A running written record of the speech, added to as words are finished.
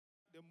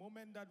The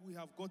moment that we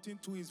have gotten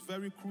to is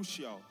very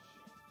crucial.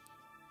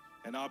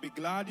 And I'll be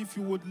glad if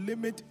you would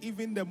limit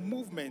even the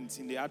movement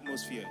in the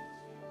atmosphere.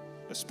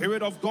 The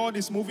Spirit of God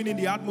is moving in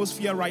the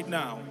atmosphere right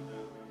now.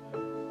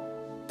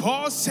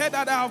 Paul said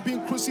that I have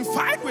been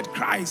crucified with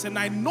Christ and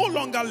I no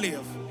longer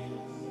live,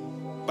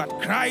 but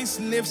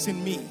Christ lives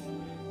in me.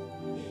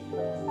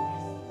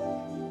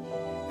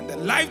 And the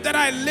life that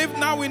I live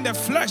now in the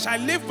flesh, I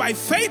live by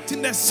faith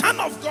in the Son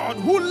of God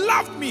who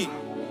loved me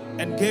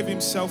and gave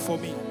himself for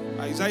me.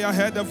 Isaiah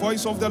heard the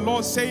voice of the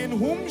Lord saying,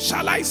 "Whom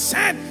shall I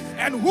send?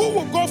 And who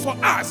will go for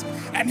us?"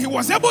 And he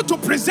was able to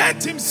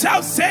present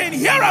himself saying,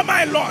 "Here am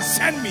I, Lord,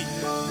 send me."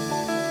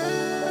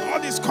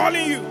 God is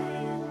calling you.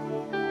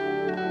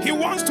 He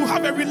wants to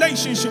have a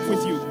relationship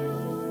with you.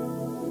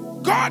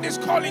 God is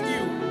calling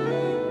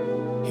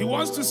you. He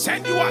wants to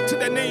send you out to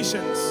the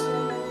nations.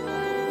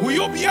 Will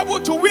you be able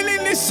to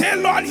willingly say,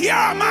 "Lord, here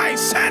am I,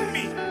 send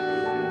me"?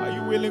 Are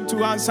you willing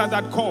to answer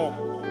that call?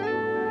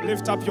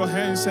 Lift up your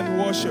hands and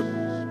worship.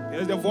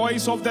 There's the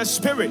voice of the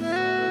Spirit.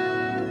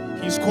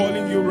 He's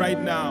calling you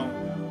right now.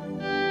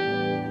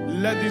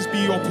 Let this be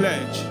your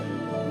pledge.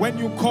 When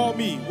you call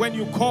me, when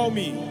you call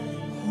me,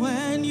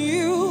 when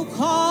you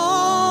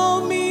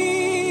call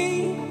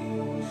me,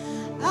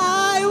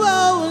 I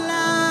will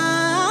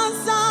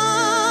answer.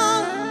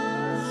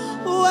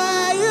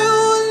 Where you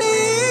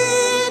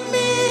lead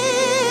me,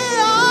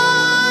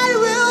 I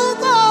will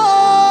go.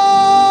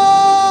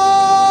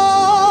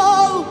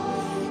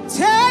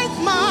 Take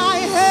my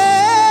hand,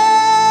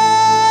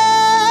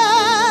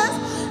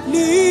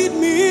 lead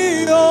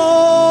me on,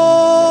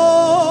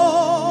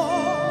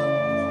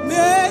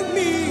 make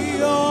me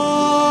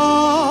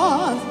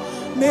yours,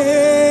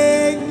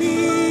 make me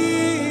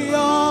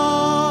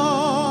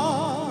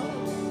yours.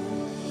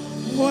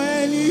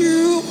 When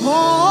you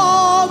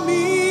call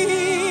me,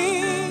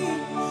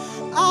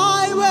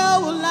 I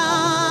will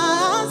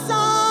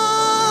answer.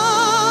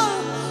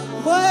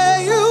 Where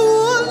you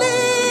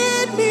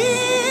lead me,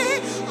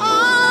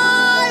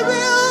 I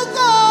will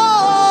go.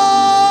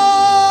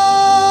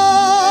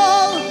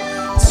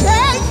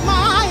 Take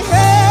my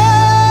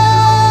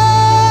hand,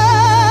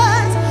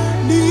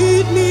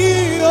 lead me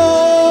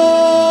on,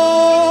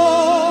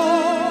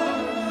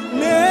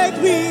 make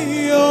me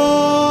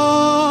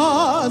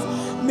yours,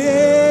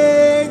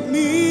 make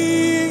me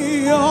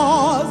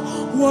yours.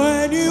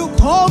 When you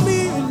call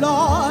me,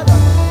 Lord,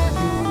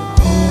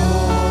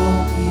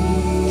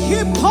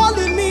 keep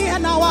calling me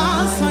and I will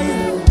answer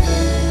you.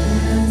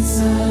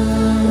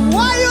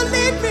 Why you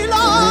lead me,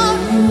 Lord?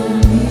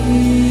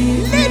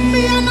 Lead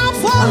me and I'll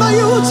follow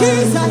you,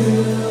 Jesus.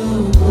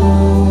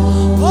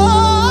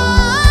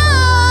 Oh,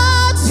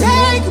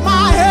 take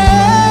my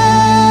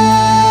hand,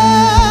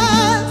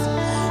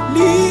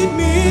 lead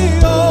me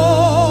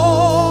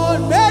on,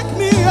 make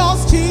me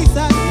yours,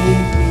 Jesus.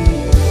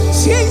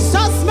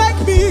 Jesus, make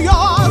me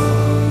yours.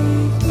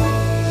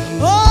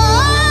 Oh,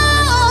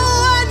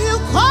 when you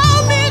call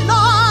me,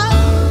 Lord,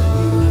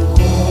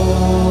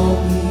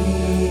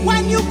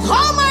 when you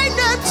call my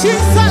name,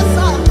 Jesus,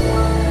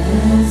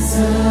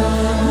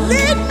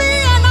 lead me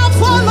and I'll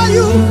follow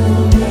you.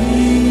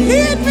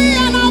 Lead me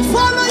and I'll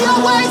follow your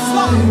ways,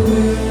 Lord.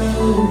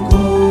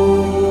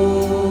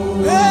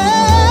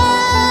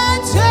 Hey,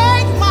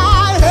 take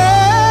my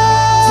hand,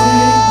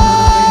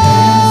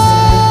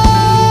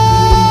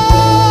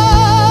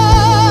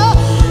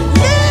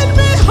 lead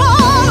me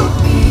home,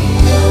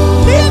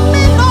 lead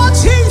me, Lord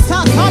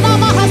Jesus.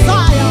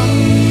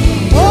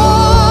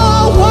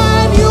 Oh,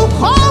 when you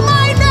call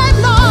my name,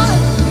 Lord,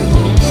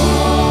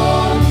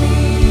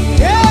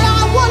 yeah,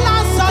 I will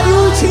answer you,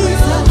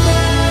 Jesus.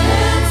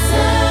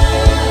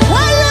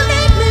 When you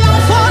lead me,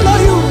 I'll follow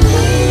you.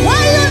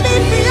 When you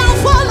lead me, I'll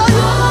follow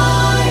you.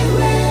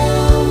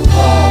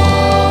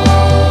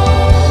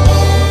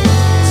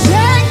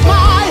 Take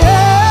my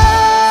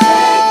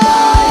hand,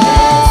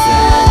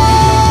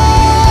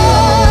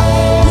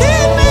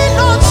 lead me,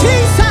 Lord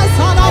Jesus.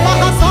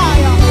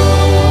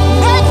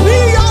 Make me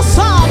your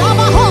son.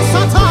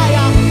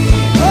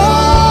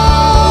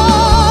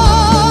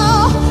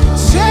 Oh,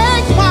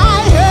 take my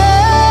hand.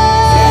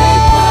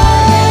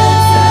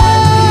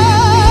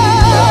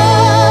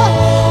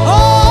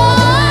 Oh,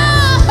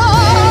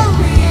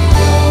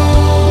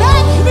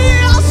 make me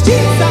yours,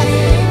 Jesus.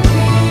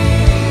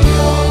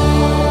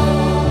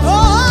 Oh,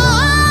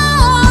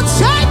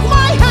 take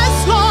my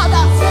hands, Lord.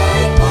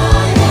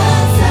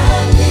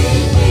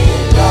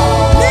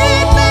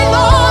 Lead me,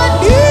 Lord.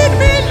 Lead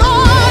me,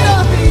 Lord.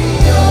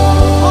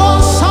 Oh,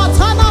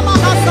 Shatana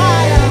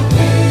Mahasaya.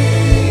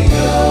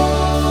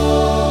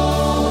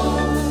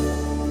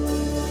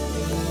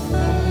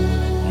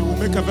 you will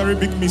make a very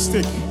big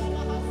mistake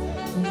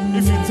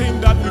if you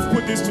think that we've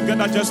put this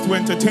together just to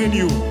entertain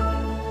you.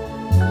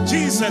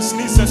 Jesus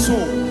needs a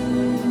soul.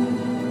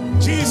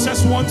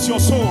 Jesus wants your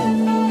soul.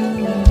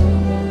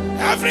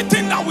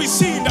 Everything that we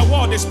see in the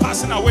world is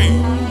passing away.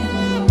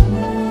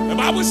 The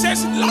Bible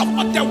says, "Love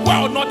not the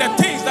world, nor the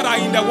things that are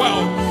in the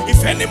world.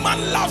 If any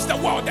man loves the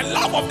world, the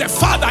love of the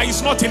Father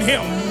is not in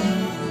him.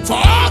 For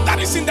all that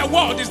is in the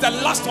world is the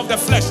lust of the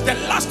flesh, the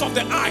lust of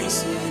the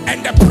eyes,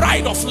 and the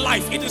pride of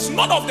life. It is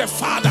not of the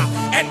Father.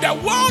 And the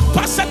world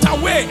passeth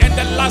away, and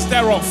the lust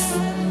thereof.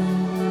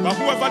 But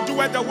whoever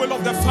doeth the will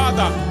of the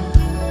Father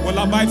will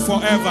abide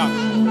forever.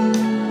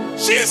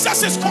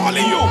 Jesus is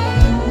calling you.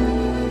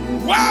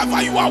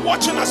 Wherever you are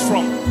watching us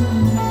from,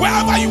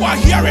 wherever you are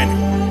hearing,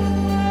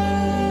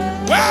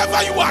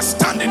 wherever you are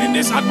standing in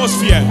this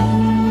atmosphere,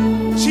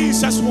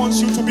 Jesus wants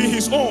you to be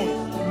his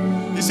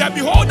own. He said,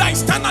 behold, I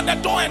stand at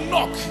the door and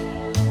knock.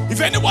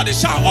 If anybody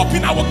shall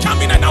open, I will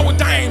come in and I will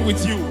dine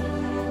with you.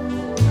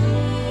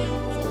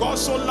 God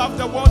so loved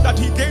the world that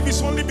he gave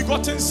his only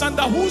begotten Son,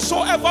 that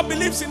whosoever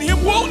believes in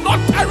him will not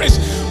perish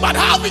but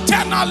have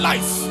eternal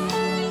life.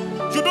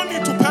 You don't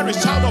need to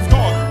perish, child of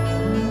God.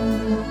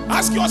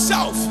 Ask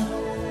yourself,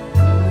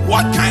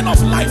 what kind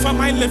of life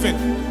am I living?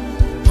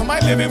 Am I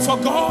living for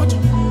God,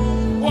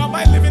 or am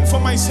I living for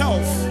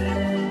myself?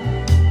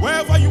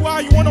 Wherever you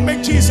are, you want to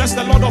make Jesus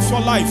the Lord of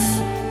your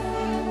life.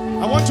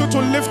 I want you to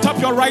lift up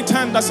your right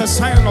hand as a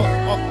sign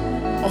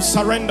of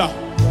surrender.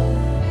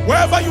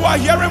 Wherever you are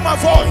hearing my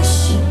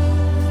voice,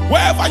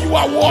 wherever you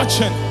are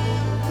watching,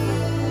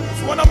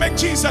 if you want to make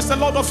Jesus the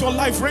Lord of your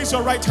life, raise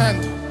your right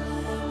hand.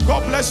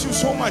 God bless you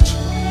so much.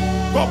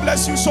 God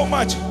bless you so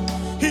much.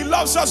 He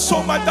loves us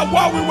so much that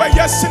while we were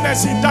yet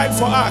sinners, he died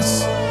for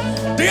us.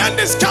 The end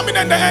is coming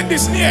and the end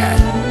is near.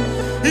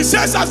 He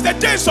says, as the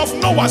days of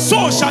Noah,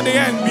 so shall the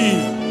end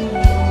be.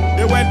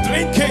 They were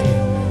drinking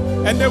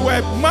and they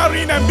were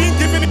marrying and being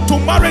given into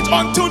marriage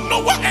until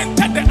Noah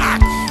entered the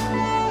ark.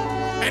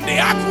 And the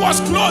ark was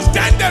closed.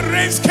 Then the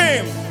rains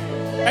came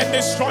and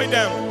destroyed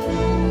them.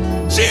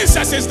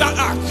 Jesus is that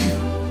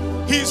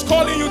ark. He is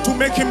calling you to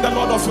make him the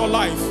Lord of your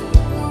life.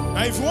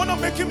 Now if you want to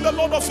make him the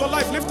Lord of your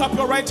life, lift up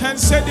your right hand,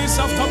 say this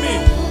after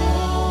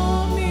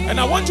me. And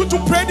I want you to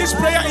pray this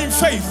prayer in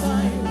faith.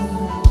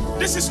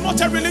 This is not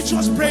a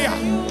religious prayer.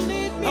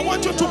 I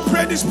want you to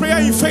pray this prayer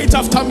in faith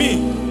after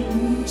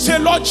me. Say,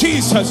 Lord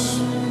Jesus,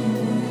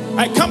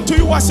 I come to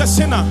you as a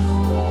sinner.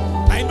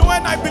 I know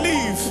and I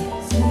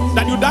believe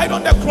that you died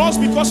on the cross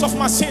because of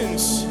my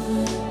sins.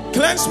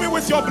 Cleanse me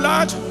with your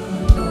blood.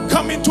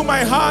 Come into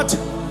my heart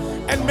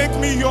and make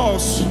me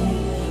yours.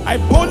 I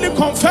boldly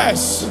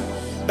confess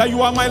that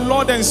you are my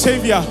Lord and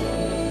Savior.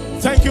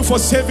 Thank you for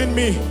saving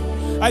me.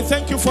 I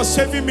thank you for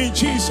saving me,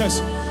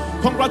 Jesus.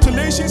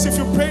 Congratulations if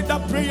you prayed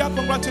that prayer.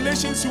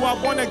 Congratulations, you are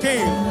born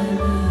again.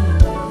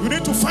 You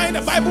need to find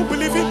a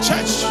Bible-believing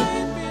church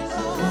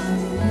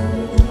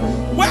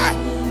where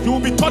you will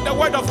be taught the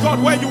word of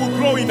God, where you will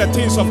grow in the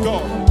things of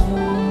God.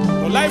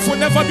 Your life will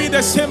never be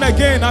the same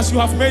again as you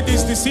have made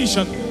this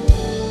decision.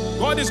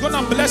 God is going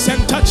to bless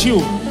and touch you.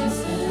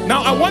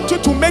 Now I want you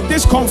to make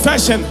this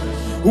confession.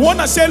 You want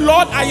to say,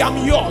 Lord, I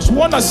am yours. You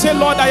want to say,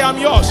 Lord, I am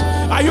yours.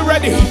 Are you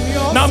ready?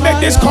 Now make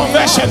this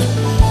confession.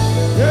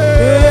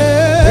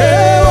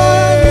 Yeah.